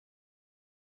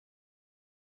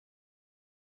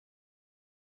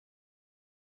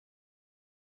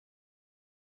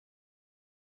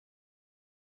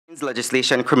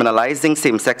Legislation criminalizing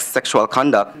same-sex sexual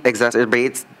conduct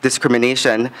exacerbates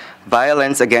discrimination,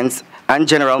 violence against, and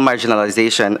general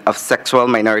marginalization of sexual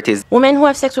minorities. Women who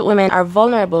have sex with women are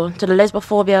vulnerable to the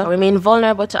lesbophobia, remain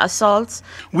vulnerable to assaults.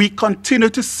 We continue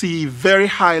to see very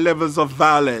high levels of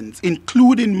violence,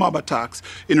 including mob attacks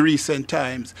in recent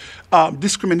times.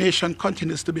 Discrimination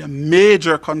continues to be a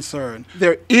major concern.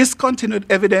 There is continued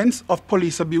evidence of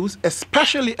police abuse,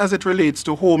 especially as it relates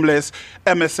to homeless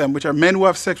MSM, which are men who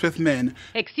have sex with men.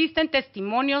 Existen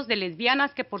testimonios de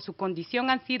lesbianas que por su condición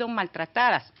han sido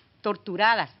maltratadas,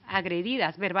 torturadas,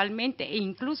 agredidas verbalmente e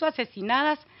incluso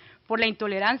asesinadas por la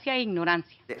intolerancia e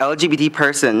ignorancia. The LGBT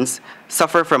persons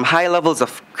suffer from high levels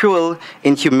of cruel,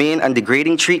 inhumane, and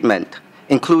degrading treatment,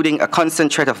 including a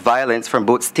constant threat of violence from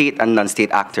both state and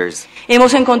non-state actors.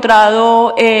 Hemos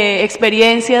encontrado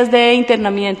experiencias de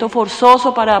internamiento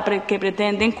forzoso que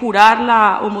pretenden curar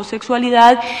la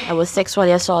homosexualidad. I was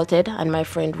sexually assaulted and my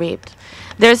friend raped.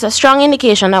 There's a strong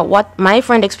indication that what my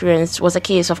friend experienced was a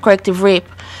case of corrective rape,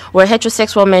 where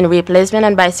heterosexual men rape lesbian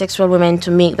and bisexual women to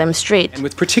make them straight. And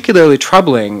what's particularly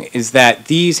troubling is that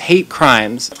these hate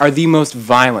crimes are the most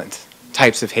violent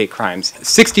types of hate crimes.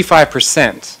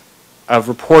 65% of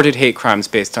reported hate crimes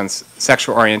based on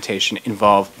sexual orientation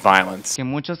involve violence. En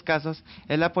muchos casos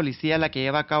es la policía la que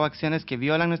lleva a cabo acciones que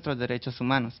violan nuestros derechos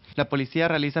humanos. La policía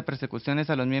realiza persecuciones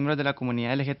a los miembros de la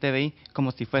comunidad LGTBI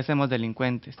como si fuésemos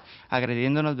delincuentes,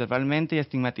 agrediéndonos verbalmente y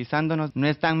estigmatizándonos. No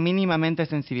están mínimamente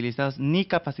sensibilizados ni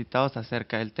capacitados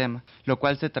acerca del tema, lo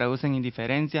cual se traduce en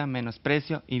indiferencia,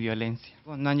 menosprecio y violencia.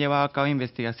 No han llevado a cabo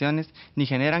investigaciones ni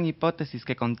generan hipótesis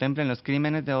que contemplen los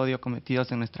crímenes de odio cometidos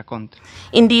en nuestra contra.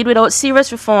 Indeed, without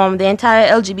serious reform, the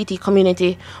entire LGBT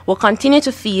community will continue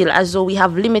to feel as though we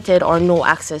have limited or no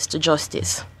access to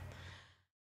justice.